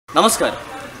നമസ്കാരം.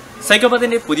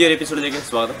 സൈക്കോപാത്തിന്റെ പുതിയൊരു എപ്പിസോഡിലേക്ക്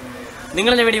സ്വാഗതം.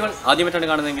 നിങ്ങളുടെ വീഡിയോകൾ ആദ്യമായിട്ടാണ്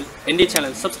കാണുന്നതെങ്കിൽ എൻ്റെ ഈ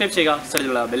ചാനൽ സബ്സ്ക്രൈബ് ചെയ്യുക,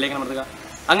 സൈഡിലുള്ള ബെല്ലൈക്കൺ അമർത്തുക.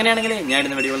 അങ്ങനെയാണെങ്കിൽ ഞാൻ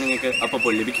ഇടുന്ന വീഡിയോകൾ നിങ്ങൾക്ക്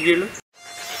അപ്പോൾ ലഭിക്കുകയുള്ളൂ.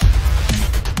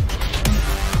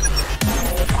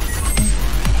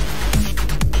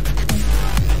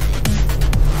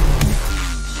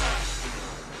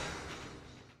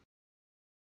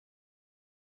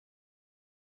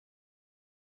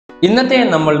 ഇന്നത്തെ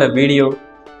നമ്മളുടെ വീഡിയോ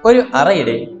ഒരു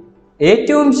അറയുടെ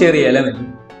ഏറ്റവും ചെറിയ എലമെന്റ്,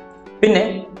 പിന്നെ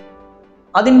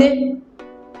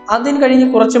അതിന് കഴിഞ്ഞ്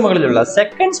കുറച്ച് മുകളിലുള്ള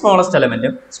സെക്കൻഡ് സ്മോളസ്റ്റ്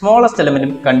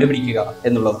എലമെന്റും കണ്ടുപിടിക്കുക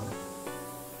എന്നുള്ളതാണ്.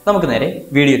 നമുക്ക് നേരെ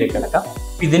വീഡിയോയിലേക്ക് കിടക്കാം.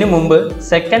 ഇതിനു മുമ്പ്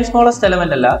സെക്കൻഡ് സ്മോളസ്റ്റ്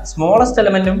എലമെന്റ് അല്ല, സ്മോളസ്റ്റ്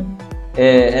എലമെന്റും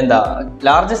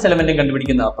ലാർജസ്റ്റ് എലമെന്റും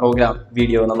കണ്ടുപിടിക്കുന്ന പ്രോഗ്രാം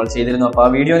വീഡിയോ നമ്മൾ ചെയ്തിരുന്നു. അപ്പോൾ ആ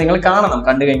വീഡിയോ നിങ്ങൾ കാണണം.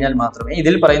 കണ്ടു കഴിഞ്ഞാൽ മാത്രമേ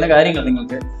ഇതിൽ പറയുന്ന കാര്യങ്ങൾ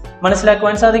നിങ്ങൾക്ക്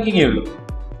മനസ്സിലാക്കുവാൻ സാധിക്കുകയുള്ളൂ.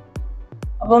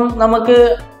 അപ്പം നമുക്ക്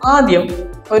ആദ്യം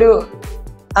ഒരു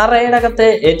അറയുടെ അകത്തെ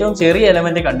ഏറ്റവും ചെറിയ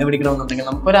എലമെന്റ് കണ്ടുപിടിക്കണമെന്നുണ്ടെങ്കിൽ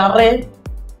നമുക്കൊരു അറേ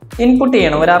ഇൻപുട്ട്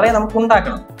ചെയ്യണം, ഒരു അറേ നമുക്ക്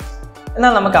ഉണ്ടാക്കണം.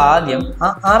 എന്നാൽ നമുക്ക് ആദ്യം ആ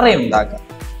അറേ ഉണ്ടാക്കാം.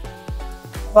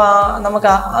 അപ്പൊ നമുക്ക്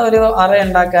ആ ഒരു അറേ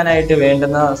ഉണ്ടാക്കാനായിട്ട്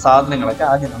വേണ്ടുന്ന സാധനങ്ങളൊക്കെ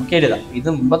ആദ്യം നമുക്ക് എഴുതാം. ഇത്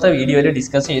മുമ്പത്തെ വീഡിയോയിൽ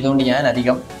ഡിസ്കസ് ചെയ്തുകൊണ്ട് ഞാൻ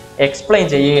അധികം എക്സ്പ്ലെയിൻ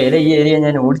ചെയ്യുകയില്ല, ഈ ഏരിയ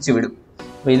ഞാൻ ഓടിച്ചു വിടും.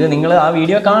 അപ്പൊ ഇത് നിങ്ങൾ ആ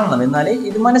വീഡിയോ കാണണം, എന്നാലേ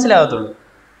ഇത് മനസ്സിലാകത്തുള്ളൂ.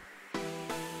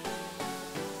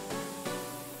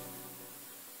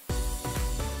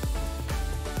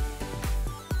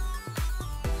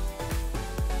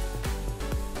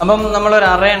 അപ്പം നമ്മളൊരു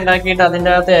അറേ ഉണ്ടാക്കിയിട്ട് അതിൻ്റെ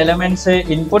അകത്ത് എലമെന്റ്സ്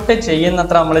ഇൻപുട്ട്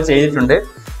ചെയ്യുന്നത്ര നമ്മൾ ചെയ്തിട്ടുണ്ട്.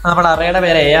 നമ്മുടെ അറേയുടെ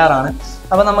പേര് AR ആണ്.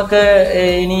 അപ്പം നമുക്ക്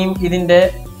ഇനിയും ഇതിൻ്റെ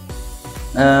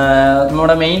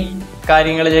നമ്മുടെ മെയിൻ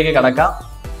കാര്യങ്ങളിലേക്ക് കടക്കാം.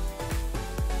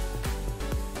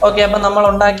 ഓക്കെ, അപ്പം നമ്മൾ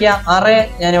ഉണ്ടാക്കിയ അറേ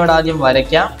ഞാനിവിടെ ആദ്യം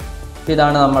വരയ്ക്കാം.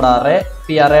 ഇതാണ് നമ്മുടെ അറേ.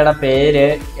 ഈ അറേയുടെ പേര്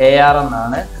AR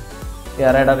എന്നാണ്. ഈ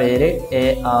അറേയുടെ പേര്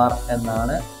AR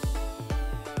എന്നാണ്.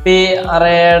 ഈ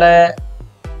അറേയുടെ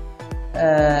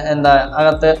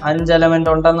അകത്ത് 5 എലമെന്റ്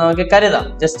ഉണ്ടെന്ന് നമുക്ക് കരുതാം.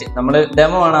 ജസ്റ്റ് നമ്മൾ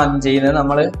ഡെമോ ആണ് ആദ്യം ചെയ്യുന്നത്.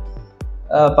 നമ്മൾ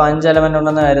ഇപ്പൊ 5 എലമെന്റ്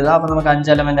ഉണ്ടെന്ന് കരുതാം. അപ്പൊ നമുക്ക്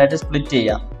 5 എലമെന്റ് ആയിട്ട് സ്പ്ലിറ്റ്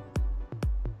ചെയ്യാം.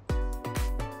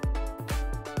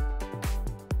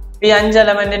 ഈ 5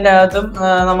 എലമെന്റിന്റെ അകത്തും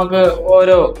നമുക്ക്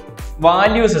ഓരോ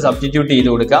വാല്യൂസ് സബ്സ്റ്റിറ്റ്യൂട്ട് ചെയ്ത്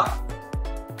കൊടുക്കാം.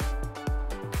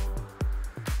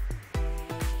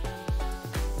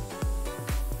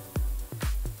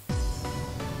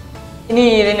 ഇനി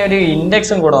ഇതിനൊരു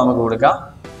ഇൻഡെക്സും കൂടെ നമുക്ക് കൊടുക്കാം.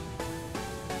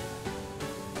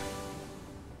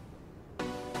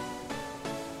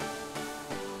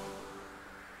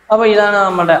 അപ്പൊ ഇതാണ്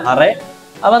നമ്മുടെ അറേ.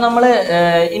 അപ്പൊ നമ്മൾ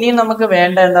ഇനിയും നമുക്ക്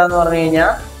വേണ്ട എന്താന്ന് പറഞ്ഞു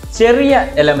കഴിഞ്ഞാൽ ചെറിയ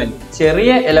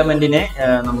എലമെന്റിനെ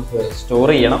നമുക്ക് സ്റ്റോർ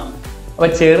ചെയ്യണം. അപ്പൊ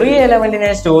ചെറിയ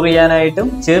എലമെന്റിനെ സ്റ്റോർ ചെയ്യാനായിട്ടും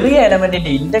ചെറിയ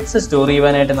എലമെന്റിന്റെ ഇൻഡെക്സ് സ്റ്റോർ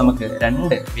ചെയ്യുവാനായിട്ടും നമുക്ക്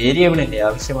 2 വേരിയബിളിന്റെ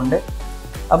ആവശ്യമുണ്ട്.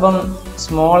 അപ്പം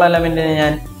സ്മോൾ എലമെന്റിനെ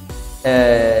ഞാൻ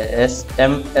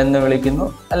SM എന്ന് വിളിക്കുന്നു,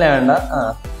 അല്ല വേണ്ട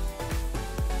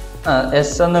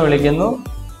S എന്ന് വിളിക്കുന്നു.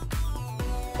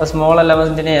 സ്മോൾ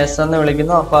എലമെന്റിനെ S എന്ന്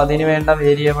വിളിക്കുന്നു. അപ്പൊ അതിന് വേണ്ട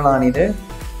വേരിയബിൾ ആണിത്.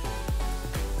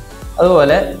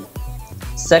 അതുപോലെ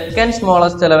സെക്കൻഡ്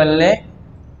സ്മോളസ്റ്റ് എലമെന്റിനെ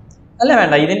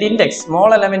ഇതിന്റെ ഇൻഡെക്സ്, സ്മോൾ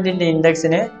എലമെന്റിന്റെ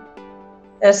ഇൻഡെക്സിനെ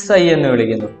SI എന്ന്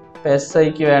വിളിക്കുന്നു.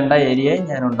 SIക്ക് വേണ്ട ഏരിയ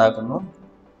ഞാൻ ഉണ്ടാക്കുന്നു.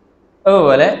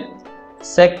 അതുപോലെ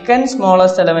സെക്കൻഡ്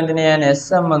സ്മോളസ്റ്റ് എലമെന്റിനെ ഞാൻ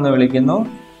SM എന്ന് വിളിക്കുന്നു.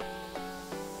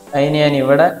 അതിനെ ഞാൻ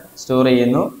ഇവിടെ സ്റ്റോർ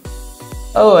ചെയ്യുന്നു.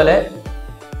 അതുപോലെ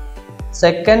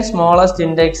സെക്കൻഡ് സ്മോളസ്റ്റ്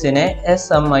ഇൻഡെക്സിനെ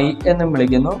SMI എന്നും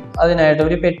വിളിക്കുന്നു. അതിനായിട്ട്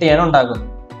ഒരു പെട്ടി ഞാൻ ഉണ്ടാക്കുന്നു.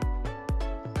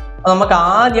 നമുക്ക്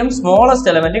ആദ്യം സ്മോളസ്റ്റ്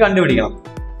എലമെന്റ് കണ്ടുപിടിക്കണം.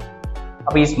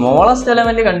 അപ്പൊ ഈ സ്മോളസ്റ്റ്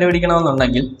എലമെന്റ്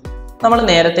കണ്ടുപിടിക്കണമെന്നുണ്ടെങ്കിൽ നമ്മൾ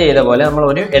നേരത്തെ ചെയ്ത പോലെ നമ്മൾ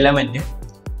ഒരു എലമെന്റ്,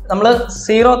 നമ്മൾ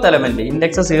 0th എലമെന്റ്,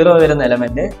 ഇൻഡെക്സ് 0 വരുന്ന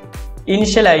എലമെന്റ്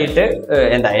ഇനിഷ്യലായിട്ട്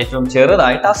ഏറ്റവും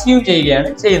ചെറുതായിട്ട് അസ്യൂം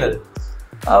ചെയ്യുകയാണ് ചെയ്യുന്നത്.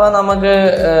 അപ്പൊ നമുക്ക്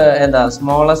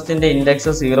സ്മോളസ്റ്റിന്റെ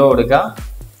ഇൻഡെക്സ് 0 കൊടുക്കാം.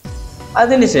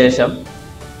 അതിനുശേഷം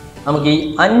നമുക്ക് ഈ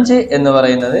 5 എന്ന്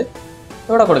പറയുന്നത്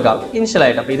ഇവിടെ കൊടുക്കാം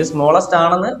ഇനിഷ്യലായിട്ട്. അപ്പൊ ഇത് സ്മോളസ്റ്റ്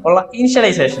ആണെന്ന് ഉള്ള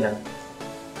ഇനിഷ്യലൈസേഷൻ ആണ്.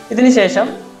 ഇതിനുശേഷം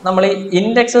നമ്മൾ ഈ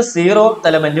ഇൻഡെക്സ് 0th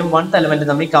എലമെന്റും 1th എലമെന്റും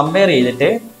തമ്മിൽ കമ്പയർ ചെയ്തിട്ട്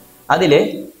അതിൽ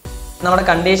നമ്മുടെ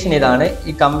കണ്ടീഷൻ ഇതാണ്.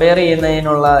 ഈ കമ്പയർ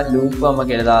ചെയ്യുന്നതിനുള്ള ലൂപ്പ്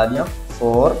നമുക്ക് എഴുതാം. ആദ്യം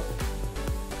ഫോർ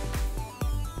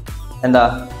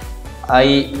I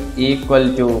 =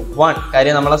 1.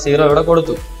 കാര്യം നമ്മളെ 0 ഇവിടെ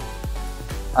കൊടുത്തു.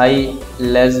 I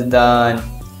less than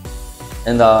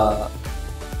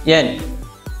n.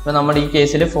 ഇപ്പൊ നമ്മുടെ ഈ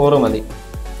കേസിൽ 4 മതി.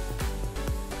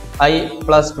 I++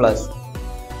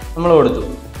 നമ്മൾ കൊടുത്തു.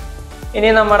 ഇനി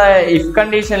നമ്മുടെ ഇഫ്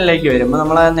കണ്ടീഷനിലേക്ക് വരുമ്പോൾ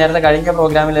നമ്മൾ നേരത്തെ കഴിഞ്ഞ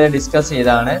പ്രോഗ്രാമിൽ ഡിസ്കസ്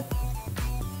ചെയ്താണ്.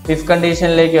 ഇഫ്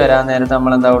കണ്ടീഷനിലേക്ക് വരാൻ നേരത്തെ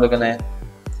നമ്മൾ എന്താ കൊടുക്കുന്നത്?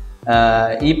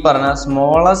 ഈ പറഞ്ഞ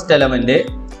സ്മോളസ്റ്റ്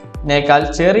എലമെന്റിനേക്കാൾ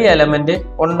ചെറിയ എലമെന്റ്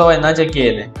ഉണ്ടോ എന്നാ ചെക്ക്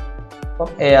ചെയ്യുന്നത്.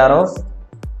 അപ്പം AR of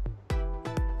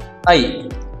I.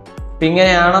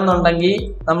 ഇങ്ങനെയാണെന്നുണ്ടെങ്കിൽ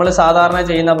നമ്മൾ സാധാരണ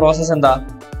ചെയ്യുന്ന പ്രോസസ്സ് എന്താ?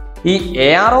 ഈ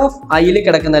AR of I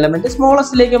കിടക്കുന്ന എലമെന്റ്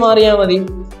സ്മോളസ്റ്റിലേക്ക് മാറിയാൽ മതി.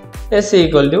 S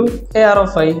equal to AR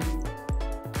of I.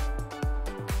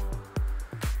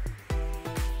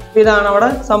 ഇതാണ് അവിടെ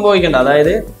സംഭവിക്കേണ്ടത്.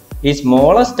 അതായത് ഈ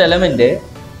സ്മോളസ്റ്റ് എലമെന്റ്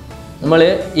നമ്മൾ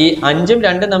ഈ 5ഉം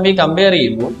 2ഉം തമ്മിൽ കമ്പയർ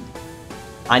ചെയ്യുമ്പോൾ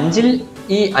 5ൽ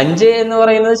ഈ 5 എന്ന്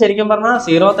പറയുന്നത് ശരിക്കും പറഞ്ഞാൽ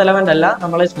 0th എലമെന്റ് അല്ല,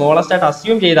 നമ്മൾ സ്മോളസ്റ്റ് ആയിട്ട്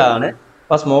അസ്യൂം ചെയ്തതാണ്.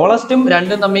 അപ്പൊ സ്മോളസ്റ്റും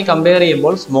 2ഉം തമ്മിൽ കമ്പയർ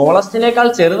ചെയ്യുമ്പോൾ സ്മോളസ്റ്റിനേക്കാൾ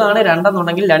ചെറുതാണ് 2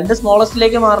 എന്നുണ്ടെങ്കിൽ 2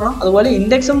 സ്മോളസ്റ്റിലേക്ക് മാറണം. അതുപോലെ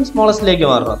ഇൻഡെക്സും സ്മോളസ്റ്റിലേക്ക്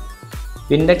മാറണം.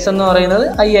 ഇൻഡെക്സ് എന്ന് പറയുന്നത്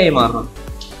I മാറണം.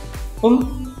 അപ്പം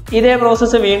ഇതേ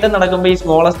പ്രോസസ്സ് വീണ്ടും നടക്കുമ്പോൾ ഈ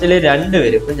സ്മോളസ്റ്റിൽ 2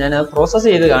 വരും. ഇപ്പം ഞാൻ പ്രോസസ്സ്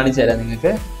ചെയ്ത് കാണിച്ചു തരാം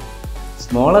നിങ്ങൾക്ക്.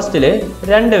 സ്മോളസ്റ്റിൽ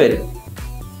 2 വരും.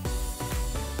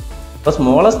 അപ്പൊ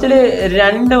സ്മോളസ്റ്റിൽ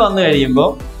 2 വന്നു കഴിയുമ്പോൾ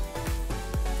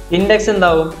ഇൻഡെക്സ്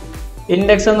എന്താവും?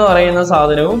 ഇൻഡെക്സ് എന്ന് പറയുന്ന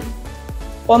സാധനവും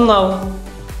 1 ആവും.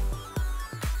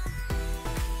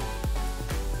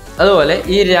 അതുപോലെ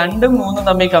ഈ 2ഉം 3ഉം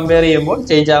തമ്മിൽ കമ്പയർ ചെയ്യുമ്പോൾ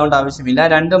ചേഞ്ച് ആവേണ്ട ആവശ്യമില്ല.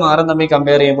 2ഉം 6ഉം തമ്മിൽ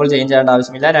കമ്പയർ ചെയ്യുമ്പോൾ ചേഞ്ച് ആവേണ്ട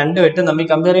ആവശ്യമില്ല. 2ഉം 8ഉം തമ്മിൽ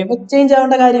കമ്പയർ ചെയ്യുമ്പോൾ ചേഞ്ച്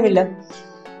ആവേണ്ട കാര്യമില്ല.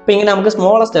 അപ്പൊ ഇങ്ങനെ നമുക്ക്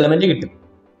സ്മോളസ്റ്റ് എലമെന്റ് കിട്ടും.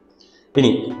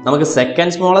 ഇനി നമുക്ക്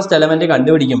സെക്കൻഡ് സ്മോളസ്റ്റ് എലമെന്റ്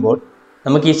കണ്ടുപിടിക്കുമ്പോൾ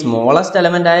നമുക്ക് ഈ സ്മോളസ്റ്റ്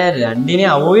എലമെന്റ് ആയ 2നെ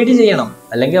അവോയ്ഡ് ചെയ്യണം.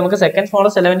 അല്ലെങ്കിൽ നമുക്ക് സെക്കൻഡ്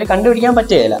സ്മോളസ്റ്റ് എലമെന്റ് കണ്ടുപിടിക്കാൻ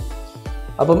പറ്റുകയില്ല.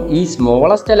 അപ്പം ഈ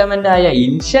സ്മോളസ്റ്റ് എലമെന്റ് ആയ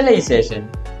ഇനിഷ്യലൈസേഷൻ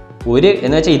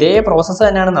എന്ന് വെച്ചാൽ ഇതേ പ്രോസസ്സ്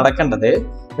തന്നെയാണ് നടക്കേണ്ടത്.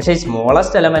 പക്ഷേ ഈ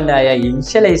സ്മോളസ്റ്റ് എലമെന്റ് ആയ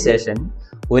ഇനിഷ്യലൈസേഷൻ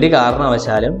ഒരു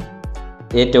കാരണവശാലും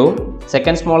ഏറ്റവും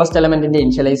സെക്കൻഡ് സ്മോളസ്റ്റ് എലമെന്റിന്റെ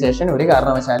ഇനിഷ്യലൈസേഷൻ ഒരു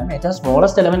കാരണവശാലും ഏറ്റവും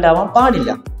സ്മോളസ്റ്റ് എലമെന്റ് ആവാൻ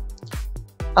പാടില്ല.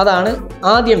 അതാണ്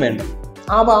ആദ്യം വേണ്ടത്.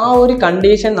 അപ്പോൾ ആ ഒരു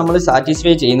കണ്ടീഷൻ നമ്മൾ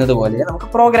സാറ്റിസ്ഫൈ ചെയ്യുന്നത് പോലെ നമുക്ക്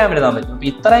പ്രോഗ്രാം എഴുതാൻ പറ്റും. അപ്പോൾ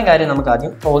ഇത്രയും കാര്യം നമുക്ക്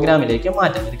ആദ്യം പ്രോഗ്രാമിലേക്ക്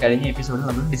മാറ്റാം. ഇത് കഴിഞ്ഞ എപ്പിസോഡിൽ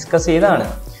നമ്മൾ ഡിസ്കസ് ചെയ്തതാണ്.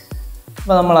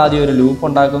 അപ്പോൾ നമ്മൾ ആദ്യം ഒരു ലൂപ്പ്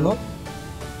ഉണ്ടാക്കുന്നു.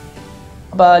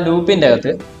 അപ്പോൾ ആ ലൂപ്പിൻ്റെ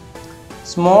അകത്ത്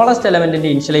സ്മോളസ്റ്റ് എലമെന്റിന്റെ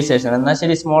ഇനിഷ്യലൈസേഷൻ, എന്നാൽ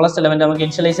ശരി സ്മോളസ്റ്റ് എലമെന്റ് നമുക്ക്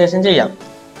ഇനിഷ്യലൈസേഷൻ ചെയ്യാം.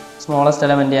 സ്മോളസ്റ്റ്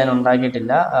എലമെന്റ് ഞാൻ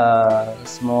ഉണ്ടാക്കിയിട്ടില്ല.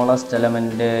 സ്മോളസ്റ്റ്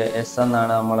എലമെന്റ് S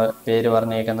എന്നാണ് നമ്മൾ പേര്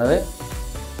പറഞ്ഞേക്കുന്നത്.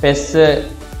 എസ്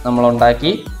നമ്മൾ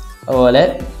ഉണ്ടാക്കി. അതുപോലെ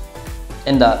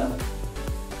എന്താ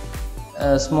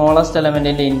സ്മോളസ്റ്റ്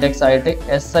എലമെന്റിന്റെ ഇൻഡെക്സ് ആയിട്ട്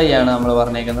SI ആണ് നമ്മൾ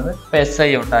പറഞ്ഞേക്കുന്നത്. ഇപ്പം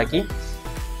SI ഉണ്ടാക്കി.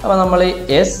 അപ്പോൾ നമ്മൾ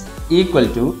S equal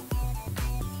to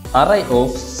array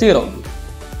of 0.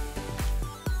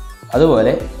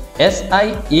 അതുപോലെ SI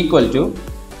ഈക്വൽ ടു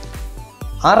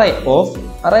array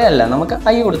അല്ല, നമുക്ക്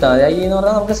I കൊടുത്താൽ മതി. I എന്ന്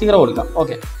പറഞ്ഞാൽ നമുക്ക് 0 കൊടുക്കാം.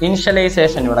 ഓക്കെ,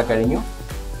 ഇനിഷ്യലൈസേഷൻ ഇവിടെ കഴിഞ്ഞു.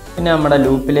 പിന്നെ നമ്മുടെ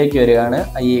ലൂപ്പിലേക്ക് വരികയാണ്.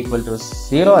 I ഈക്വൽ ടു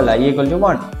 0 അല്ല, I equal to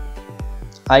 1.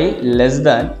 I less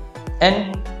than n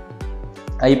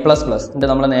I plus plus. എന്നിട്ട്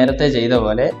നമ്മൾ നേരത്തെ ചെയ്ത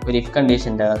പോലെ ഒരു ഇഫ്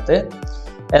കണ്ടീഷൻ്റെ അകത്ത്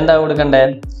എന്താ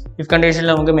കൊടുക്കേണ്ടത്? ഇഫ് കണ്ടീഷനിൽ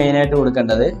നമുക്ക് മെയിനായിട്ട്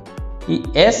കൊടുക്കേണ്ടത് ഈ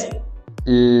S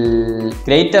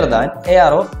greater than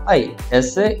AR of I.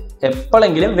 S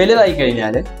എപ്പോഴെങ്കിലും വലുതായി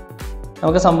കഴിഞ്ഞാൽ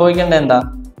നമുക്ക് സംഭവിക്കേണ്ടത് എന്താ?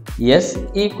 S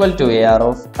equal to AR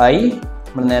of I.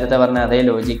 നമ്മൾ നേരത്തെ പറഞ്ഞ അതേ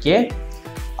ലോജിക്ക്.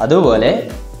 അതുപോലെ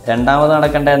രണ്ടാമത്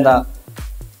നടക്കേണ്ടത് എന്താ?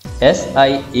 SI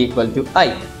equal to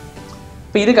I.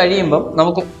 അപ്പം ഇത് കഴിയുമ്പം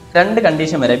നമുക്ക് 2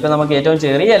 കണ്ടീഷൻ വരാം. ഇപ്പം നമുക്ക് ഏറ്റവും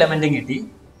ചെറിയ എലമെൻറ്റും കിട്ടി,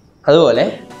 അതുപോലെ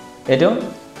ഏറ്റവും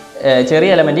ചെറിയ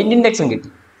എലമെൻറ്റിൻ്റെ ഇൻഡെക്സും കിട്ടി.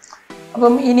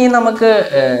 അപ്പം ഇനി നമുക്ക്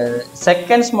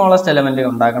സെക്കൻഡ് സ്മോളസ്റ്റ് എലമെൻറ്റ്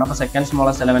ഉണ്ടാക്കണം. അപ്പോൾ സെക്കൻഡ്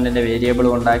സ്മോളസ്റ്റ് എലമെൻറ്റിൻ്റെ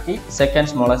വേരിയബിളും ഉണ്ടാക്കി, സെക്കൻഡ്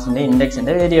സ്മോളസ്റ്റിൻ്റെ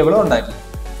ഇൻഡെക്സിൻ്റെ വേരിയബിളും ഉണ്ടാക്കി.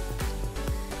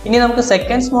 ഇനി നമുക്ക്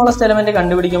സെക്കൻഡ് സ്മോളസ്റ്റ് എലമെൻറ്റ്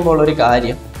കണ്ടുപിടിക്കുമ്പോൾ ഒരു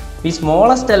കാര്യം, ഈ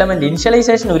സ്മോളസ്റ്റ് എലമെൻറ്റ്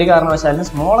ഇനിഷ്യലൈസേഷൻ ഒരു കാരണവശാലും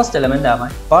സ്മോളസ്റ്റ് എലമെൻ്റ്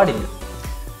ആവാൻ പാടില്ല.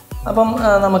 അപ്പം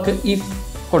നമുക്ക് ഇഫ്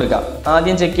കൊടുക്കാം.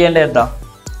 ആദ്യം ചെക്ക് ചെയ്യേണ്ടത് എന്താ?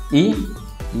 ഈ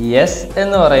S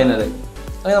എന്ന് പറയുന്നത്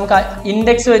അത് നമുക്ക്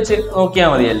ഇൻഡെക്സ് വെച്ച് നോക്കിയാൽ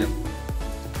മതിയല്ലോ.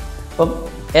 അപ്പം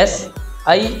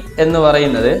SI എന്ന്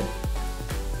പറയുന്നത്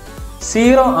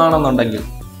 0 ആണെന്നുണ്ടെങ്കിൽ,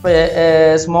 ഇപ്പോൾ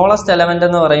സ്മോളസ്റ്റ് എലമെൻ്റ്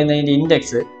എന്ന് പറയുന്നതിൻ്റെ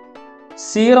ഇൻഡെക്സ്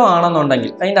 0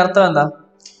 ആണെന്നുണ്ടെങ്കിൽ അതിൻ്റെ അർത്ഥം എന്താ?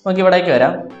 നമുക്ക് ഇവിടേക്ക്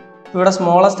വരാം. ഇവിടെ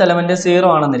സ്മോളസ്റ്റ് എലമെൻറ്റ് 0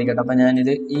 ആണെന്നിരിക്കട്ടെ. അപ്പം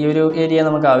ഞാനിത് ഈ ഒരു ഏരിയ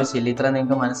നമുക്ക് ആവശ്യമില്ല. ഇത്ര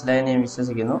നിങ്ങൾക്ക് മനസ്സിലായെന്ന് ഞാൻ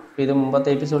വിശ്വസിക്കുന്നു. ഇത് മുമ്പത്തെ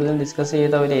എപ്പിസോഡിൽ ഡിസ്കസ്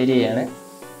ചെയ്ത ഒരു ഏരിയയാണ്.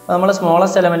 അപ്പോൾ നമ്മൾ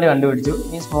സ്മോളസ്റ്റ് എലമെൻറ്റ് കണ്ടുപിടിച്ചു.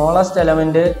 ഈ സ്മോളസ്റ്റ്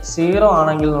എലമെൻറ്റ് 0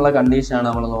 ആണെങ്കിൽ എന്നുള്ള കണ്ടീഷനാണ്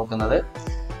നമ്മൾ നോക്കുന്നത്.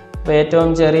 അപ്പോൾ ഏറ്റവും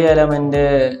ചെറിയ എലമെൻറ്റ്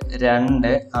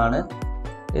 2 ആണ്,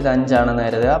 ഇത് 5 ആണെന്ന്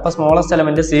കരുതുക. അപ്പോൾ സ്മോളസ്റ്റ്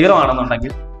എലമെൻറ്റ് 0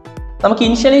 ആണെന്നുണ്ടെങ്കിൽ നമുക്ക്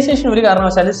ഇനിഷ്യലൈസേഷൻ ഒരു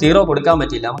കാരണവശാലും 0 കൊടുക്കാൻ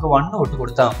പറ്റില്ല. നമുക്ക് 1 തൊട്ട്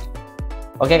കൊടുത്താൽ മതി.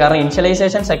 ഓക്കെ, കാരണം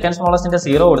ഇനിഷ്യലൈസേഷൻ സെക്കൻഡ് സ്മോളസ്റ്റിൻ്റെ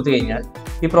 0 കൊടുത്തു കഴിഞ്ഞാൽ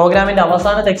ഈ പ്രോഗ്രാമിൻ്റെ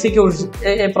അവസാനത്തെ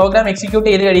പ്രോഗ്രാം എക്സിക്യൂട്ട്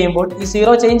ചെയ്ത് കഴിയുമ്പോൾ ഈ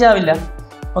 0 ചേഞ്ച് ആവില്ല.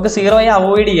 നമുക്ക് 0യെ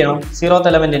അവോയ്ഡ് ചെയ്യണം, 0th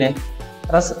എലമെൻറ്റിനെ.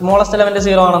 സ്മോളസ്റ്റ് എലമെൻറ്റ്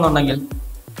 0 ആണെന്നുണ്ടെങ്കിൽ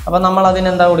അപ്പം നമ്മൾ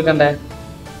അതിനെന്താ കൊടുക്കേണ്ടത്?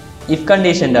 ഇഫ്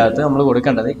കണ്ടീഷൻ്റെ അകത്ത് നമ്മൾ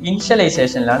കൊടുക്കേണ്ടത്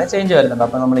ഇനിഷ്യലൈസേഷനിലാണ് ചേഞ്ച് വരുന്നത്.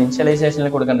 അപ്പം നമ്മൾ ഇനിഷ്യലൈസേഷനിൽ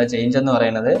കൊടുക്കേണ്ട ചേഞ്ച് എന്ന്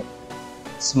പറയുന്നത്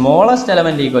smallest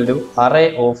element equal to array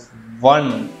of 1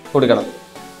 കൊടുക്കണം.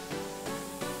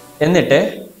 എന്നിട്ട്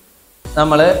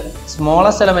നമ്മൾ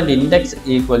smallest element index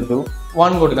equal to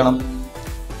 1 കൊടുക്കണം.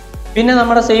 പിന്നെ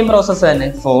നമ്മുടെ സെയിം പ്രോസസ്സ് തന്നെ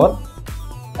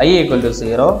I equal to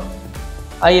 0,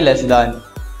 I less than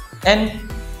n.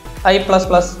 I plus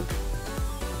plus.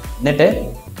 എന്നിട്ട്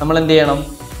നമ്മൾ എന്ത് ചെയ്യണം,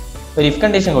 ഒരു ഇഫ്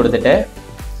കണ്ടീഷൻ കൊടുത്തിട്ട്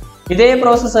ഇതേ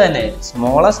പ്രോസസ്സ് തന്നെ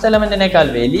സ്മോളസ്റ്റ് എലമെന്റിനേക്കാൾ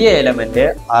വലിയ എലമെന്റ്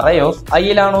അറേ ഓഫ്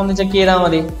ഐയിലാണോ എന്ന് ചെക്ക് ചെയ്താൽ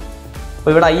മതി.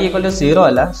 അപ്പോൾ ഇവിടെ ഐ ഈക്വൽ ടു 0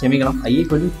 അല്ല, ക്ഷമിക്കണം, ഐ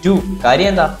ഈക്വൽ ടു 2. കാര്യം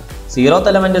എന്താ, 0th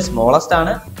എലമെന്റ് സ്മോളസ്റ്റ്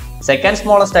ആണ്, സെക്കൻഡ്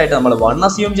സ്മോളസ്റ്റ് ആയിട്ട് നമ്മൾ 1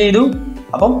 അസ്യൂം ചെയ്തു.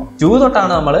 അപ്പം 2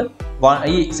 തൊട്ടാണ് നമ്മൾ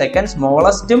ഈ സെക്കൻഡ്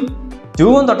സ്മോളസ്റ്റും 2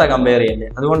 തൊട്ടാ കമ്പയർ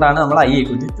ചെയ്യുന്നത്. അതുകൊണ്ടാണ് നമ്മൾ ഐ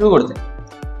ഈക്വൽ ടു 2 കൊടുത്തത്.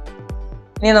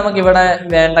 ഇനി നമുക്കിവിടെ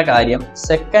വേണ്ട കാര്യം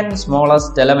സെക്കൻഡ്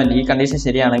സ്മോളസ്റ്റ് എലമെന്റ്, ഈ കണ്ടീഷൻ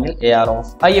ശരിയാണെങ്കിൽ എ ആർ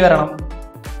ഓഫ് ഐ വരണം.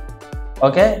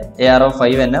 Okay, A R of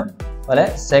I വരണം. അതുപോലെ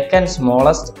second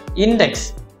smallest index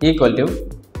equal to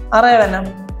array വരണം,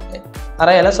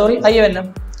 അറേ അല്ല സോറി ഐ വരണം.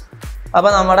 അപ്പൊ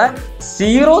നമ്മുടെ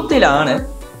 0ത്തിലാണ്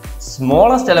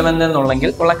സ്മോളസ്റ്റ് എലമെന്റ്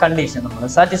എന്നുള്ളെങ്കിൽ ഉള്ള കണ്ടീഷൻ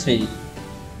നമ്മൾ സാറ്റിസ്ഫൈ ചെയ്യും.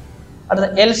 അടുത്ത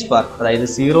എൽസ് പാർട്ട്, അതായത്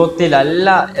 0ത്തിലല്ല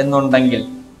എന്നുണ്ടെങ്കിൽ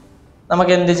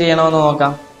നമുക്ക് എന്ത് ചെയ്യണമെന്ന്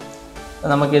നോക്കാം.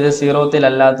 നമുക്കിത്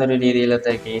 0ത്തിലല്ലാത്തൊരു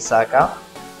രീതിയിലത്തെ കേസ് ആക്കാം.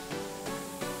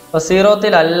 അപ്പൊ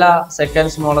 0ത്തിലല്ല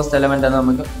സെക്കൻഡ് സ്മോളസ്റ്റ് എലമെന്റ് എന്ന്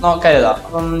നമുക്ക് നോക്കാം.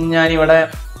 അപ്പം ഞാനിവിടെ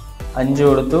 5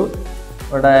 കൊടുത്തു,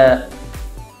 ഇവിടെ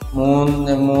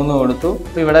 3 കൊടുത്തു,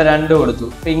 ഇപ്പൊ ഇവിടെ 2 കൊടുത്തു.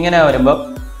 ഇപ്പൊ ഇങ്ങനെ വരുമ്പം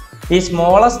ഈ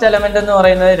സ്മോളസ്റ്റ് എലമെന്റ് എന്ന്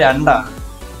പറയുന്നത് 2 ആണ്.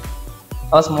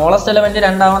 അപ്പൊ സ്മോളസ്റ്റ് എലമെന്റ്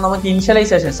 2 ആവുമ്പോൾ നമുക്ക്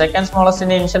ഇനിഷ്യലൈസേഷൻ, സെക്കൻഡ്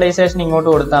സ്മോളസ്റ്റിന്റെ ഇനിഷ്യലൈസേഷൻ ഇങ്ങോട്ട്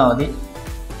കൊടുത്താൽ മതി.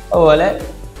 അതുപോലെ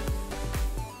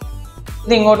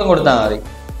ഇത് ഇങ്ങോട്ടും കൊടുത്താൽ മതി.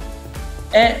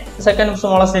 Second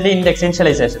സ്മോളസ്റ്റിന്റെ index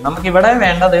initialisation. നമുക്ക് ഇവിടെ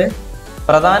വേണ്ടത്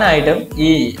പ്രധാനമായിട്ടും ഈ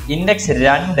ഇൻഡെക്സ്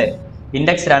 2.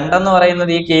 ഇൻഡെക്സ് 2 എന്ന്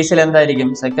പറയുന്നത് ഈ കേസിൽ എന്തായിരിക്കും,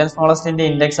 സെക്കൻഡ് സ്മോളസ്റ്റിന്റെ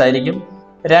ഇൻഡെക്സ് ആയിരിക്കും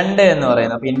 2 എന്ന്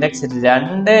പറയുന്നത്. അപ്പൊ ഇൻഡെക്സ്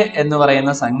 2 എന്ന്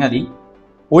പറയുന്ന സംഗതി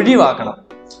ഒഴിവാക്കണം.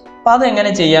 അപ്പൊ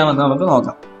അതെങ്ങനെ ചെയ്യാമെന്ന് നമുക്ക്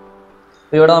നോക്കാം.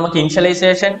 ഇവിടെ നമുക്ക്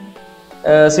ഇനിഷ്യലൈസേഷൻ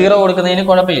 0 കൊടുക്കുന്നതിന്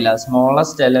കുഴപ്പമില്ല.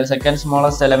 സെക്കൻഡ്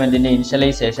സ്മോളസ്റ്റ് എലമെന്റിന്റെ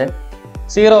ഇനിഷ്യലൈസേഷൻ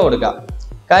 0 കൊടുക്കാം.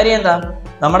 കാര്യം എന്താ,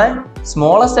 നമ്മുടെ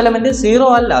സ്മോളസ്റ്റ് എലമെന്റ് 0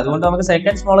 അല്ല, അതുകൊണ്ട് നമുക്ക്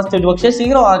സെക്കൻഡ് സ്മോളസ്റ്റ് ഒരു പക്ഷേ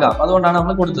 0 ആകാം. അതുകൊണ്ടാണ്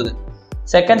നമ്മൾ കൊടുത്തത്.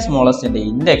 സെക്കൻഡ് സ്മോളസ്റ്റിന്റെ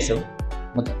ഇൻഡെക്സും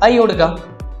നമുക്ക് ഐ കൊടുക്കാം.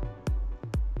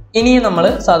 ഇനി നമ്മൾ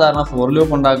സാധാരണ ഫോർ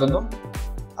ലൂപ്പ് ഉണ്ടാക്കുന്നു.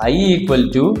 I equal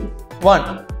to 1,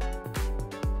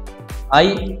 I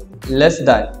less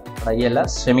than, I അല്ല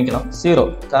ക്ഷമിക്കണം 0,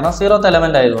 കാരണം 0th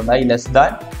എലമെന്റ് ആയതുകൊണ്ട് ഐ ലെസ്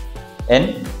ദാൻ എൻ.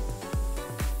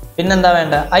 പിന്നെന്താ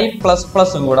വേണ്ട, ഐ പ്ലസ്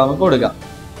പ്ലസും കൂടെ നമുക്ക് കൊടുക്കാം.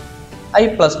 ഐ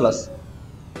പ്ലസ് പ്ലസ്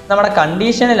നമ്മുടെ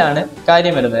കണ്ടീഷനിലാണ്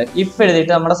കാര്യം വരുന്നത്. ഇഫ്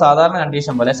എഴുതിയിട്ട് നമ്മുടെ സാധാരണ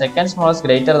കണ്ടീഷൻ പോലെ second smallest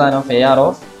greater than of A R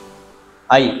of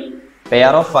I, A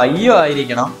R of ഐയും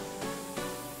ആയിരിക്കണം.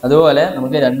 അതുപോലെ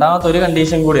നമുക്ക് രണ്ടാമത്തെ ഒരു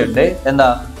കണ്ടീഷൻ കൂടി ഉണ്ട്. എന്താ,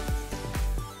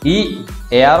 ഈ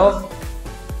എ ആർ ഓഫ്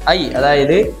ഐ,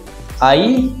 അതായത് ഐ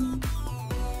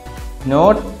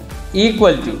നോട്ട്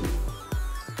ഈക്വൽ ടു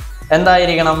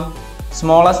എന്തായിരിക്കണം,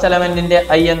 സ്മോളസ്റ്റ് എലമെന്റിന്റെ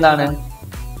ഐ എന്താണ്,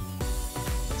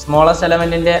 സ്മോളസ്റ്റ്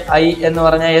എലമെന്റിന്റെ ഐ എന്ന്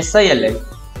പറഞ്ഞാൽ എസ് ഐ അല്ലേ.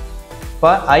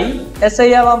 അപ്പൊ ഐ എസ് ഐ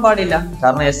ആവാൻ പാടില്ല,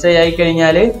 കാരണം എസ് ഐ ആയി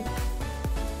കഴിഞ്ഞാൽ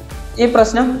ഈ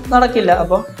പ്രശ്നം നടക്കില്ല.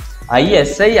 അപ്പം I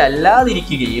S I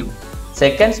അല്ലാതിരിക്കുകയും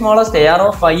second smallest A R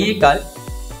of ഐയേക്കാൾ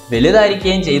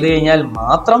വലുതായിരിക്കുകയും ചെയ്തു കഴിഞ്ഞാൽ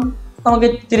മാത്രം നമുക്ക്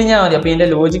തിരിഞ്ഞാൽ മതി. അപ്പൊ ഇതിന്റെ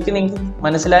ലോജിക്ക് നിങ്ങൾക്ക്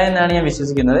മനസ്സിലായെന്നാണ് ഞാൻ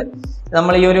വിശ്വസിക്കുന്നത്.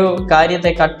 നമ്മൾ ഈ ഒരു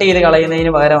കാര്യത്തെ കട്ട് ചെയ്ത്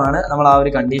കളയുന്നതിന് പകരമാണ് നമ്മൾ ആ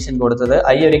ഒരു കണ്ടീഷൻ കൊടുത്തത്.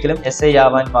 ഐ ഒരിക്കലും എസ് ഐ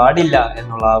ആവാൻ പാടില്ല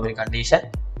എന്നുള്ള ആ ഒരു കണ്ടീഷൻ.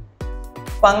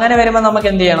 അപ്പൊ അങ്ങനെ വരുമ്പോൾ നമുക്ക്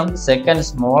എന്ത് ചെയ്യണം, second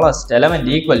smallest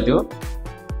element equal to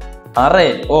array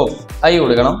of I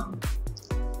കൊടുക്കണം.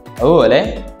 അതുപോലെ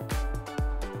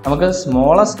നമുക്ക്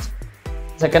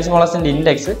സെക്കൻഡ് സ്മോളസ്റ്റിന്റെ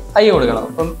ഇൻഡെക്സ് ഐ കൊടുക്കണം.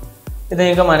 അപ്പം ഇത്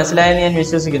നിങ്ങൾക്ക് മനസ്സിലായെന്ന് ഞാൻ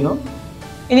വിശ്വസിക്കുന്നു.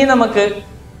 ഇനി നമുക്ക്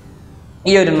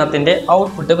ഈ ഒരെണ്ണത്തിന്റെ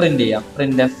ഔട്ട്പുട്ട് പ്രിന്റ് ചെയ്യാം.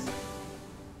 Print F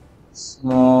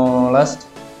smallest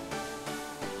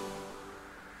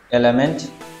element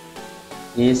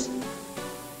is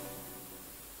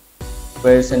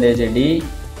 %d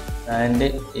and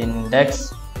index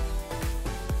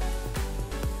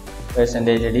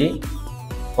 %d,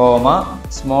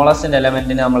 smallest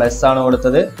എലമെന്റിന് നമ്മൾ എസ് ആണ്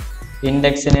കൊടുത്തത്,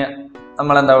 ഇൻഡെക്സിന്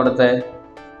നമ്മൾ എന്താ കൊടുത്തത്,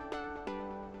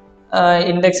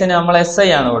 ഇൻഡെക്സിന് നമ്മൾ എസ് ഐ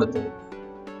ആണ് കൊടുത്തത്.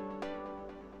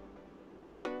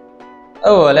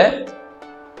 അതുപോലെ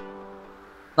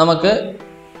നമുക്ക്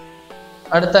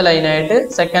അടുത്ത ലൈനായിട്ട്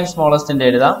സെക്കൻഡ് സ്മോളസ്റ്റിന്റെ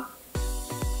എഴുതാം.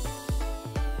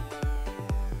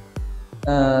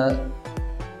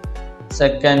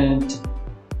 Second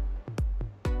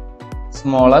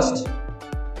smallest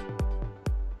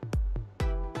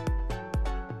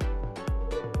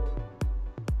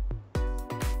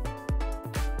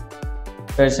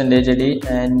 %d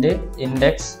and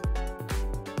index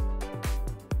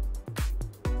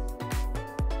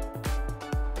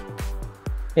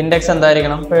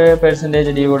എന്തായിരിക്കണം,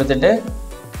 %d കൊടുത്തിട്ട്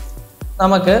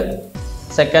നമുക്ക്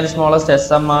സെക്കൻഡ് സ്മോളസ്റ്റ്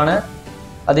എസ് എം ആണ്,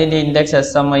 അതിൻ്റെ ഇൻഡെക്സ്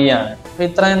SMI ആണ്. അപ്പോൾ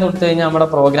ഇത്രയും കൊടുത്തു കഴിഞ്ഞാൽ നമ്മുടെ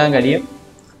പ്രോഗ്രാം കഴിയും.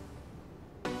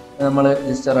 നമ്മൾ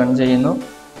ജസ്റ്റ് റൺ ചെയ്യുന്നു.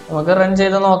 നമുക്ക് റൺ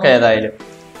ചെയ്ത് നോക്കാം ഏതായാലും.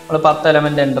 നമ്മൾ 10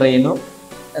 എലമെന്റ് എൻ്റർ ചെയ്യുന്നു.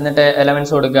 എന്നിട്ട്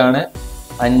എലമെന്റ്സ് കൊടുക്കുകയാണ്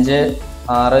 5,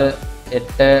 6,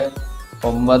 8,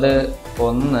 9,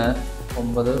 1,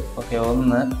 9, ഓക്കെ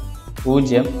 1,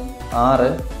 0, 6,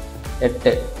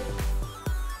 8,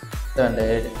 7.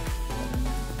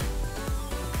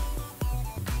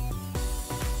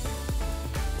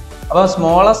 അപ്പോൾ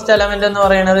സ്മോളസ്റ്റ് എലമെന്റ് എന്ന്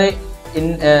പറയുന്നത്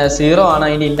 0 ആണ്,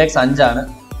 അതിൻ്റെ ഇൻഡെക്സ് 5 ആണ്.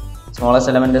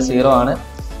 സ്മോളസ്റ്റ് എലമെന്റ് 0 ആണ്,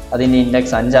 അതിൻ്റെ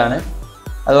ഇൻഡെക്സ് 5 ആണ്.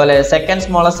 അതുപോലെ സെക്കൻഡ്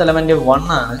സ്മോളസ്റ്റ് എലമെന്റ് 1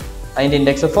 ആണ്, അതിൻ്റെ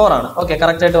ഇൻഡെക്സ് 4 ആണ്. ഓക്കെ,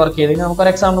 കറക്റ്റ് ആയിട്ട് വർക്ക് ചെയ്ത് നമുക്കൊരു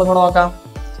എക്സാമ്പിൾ കൂടെ നോക്കാം.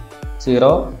 0,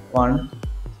 1.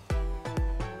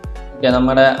 ഓക്കെ,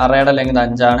 നമ്മുടെ അറേയുടെ ലെങ്ത്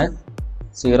 5 ആണ്.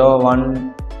 0, 1,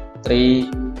 3,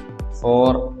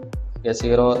 4,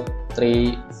 0, 3,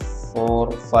 4,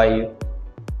 5,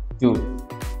 2.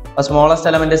 അപ്പോൾ സ്മോളസ്റ്റ്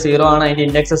എലമെന്റ് 0 ആണ്, അതിൻ്റെ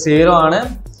ഇൻഡെക്സ് 0 ആണ്.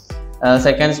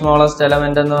 സെക്കൻഡ് സ്മോളസ്റ്റ്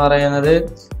എലമെന്റ് എന്ന് പറയുന്നത്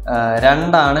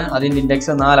 2 ആണ്, അതിൻ്റെ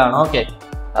ഇൻഡെക്സ് 4 ആണ്. ഓക്കെ,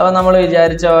 അപ്പോൾ നമ്മൾ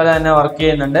വിചാരിച്ച പോലെ തന്നെ വർക്ക്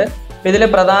ചെയ്യുന്നുണ്ട്. ഇതിൽ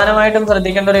പ്രധാനമായിട്ടും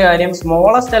ശ്രദ്ധിക്കേണ്ട ഒരു കാര്യം,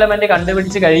 സ്മോളസ്റ്റ് എലമെന്റ്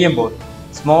കണ്ടുപിടിച്ച് കഴിയുമ്പോൾ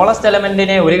സ്മോളസ്റ്റ്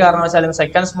എലമെന്റിനെ ഒരു കാരണവശാലും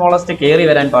സെക്കൻഡ് സ്മോളസ്റ്റ് കയറി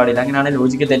വരാൻ പാടില്ല. അങ്ങനെയാണ്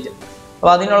ലോജിക്ക് തെറ്റ്.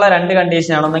 അപ്പോൾ അതിനുള്ള 2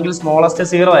 കണ്ടീഷനാണ്. ഒന്നെങ്കിൽ സ്മോളസ്റ്റ്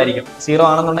 0 ആയിരിക്കും. 0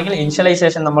 ആണെന്നുണ്ടെങ്കിൽ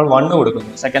ഇനിഷ്യലൈസേഷൻ നമ്മൾ 1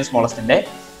 കൊടുക്കുന്നു സെക്കൻഡ് സ്മോളസ്റ്റിന്റെ.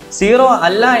 0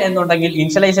 അല്ല എന്നുണ്ടെങ്കിൽ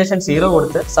ഇനിഷ്യലൈസേഷൻ 0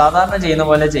 കൊടുത്ത് സാധാരണ ചെയ്യുന്ന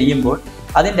പോലെ ചെയ്യുമ്പോൾ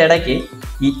അതിൻ്റെ ഇടയ്ക്ക്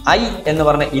ഈ I എന്ന്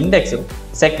പറഞ്ഞ ഇൻഡെക്സും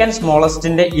സെക്കൻഡ്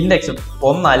സ്മോളസ്റ്റിന്റെ ഇൻഡെക്സും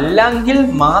ഒന്നല്ലെങ്കിൽ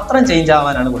മാത്രം ചേഞ്ച്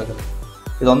ആവാനാണ് കൊടുക്കുന്നത്.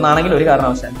 ഇതൊന്നാണെങ്കിൽ ഒരു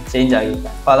കാരണവശാലും ചേഞ്ച് ആകില്ല.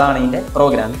 അപ്പോൾ അതാണ് ഇതിന്റെ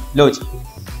പ്രോഗ്രാമിംഗ് ലോജിക്.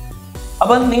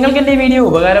 അപ്പോൾ നിങ്ങൾക്ക് എൻ്റെ ഈ വീഡിയോ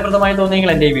ഉപകാരപ്രദമായി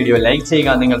തോന്നിയെങ്കിൽ എൻ്റെ ഈ വീഡിയോ ലൈക്ക്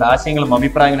ചെയ്യുക. നിങ്ങളുടെ ആശയങ്ങളും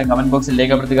അഭിപ്രായങ്ങളും കമന്റ് ബോക്സിൽ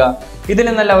രേഖപ്പെടുത്തുക.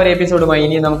 ഇതിലും നല്ല ഒരു എപ്പിസോഡുമായി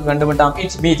ഇനി നമുക്ക് കണ്ടുമുട്ടാം.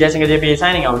 It's me Jaishankar JP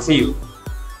signing out. See you.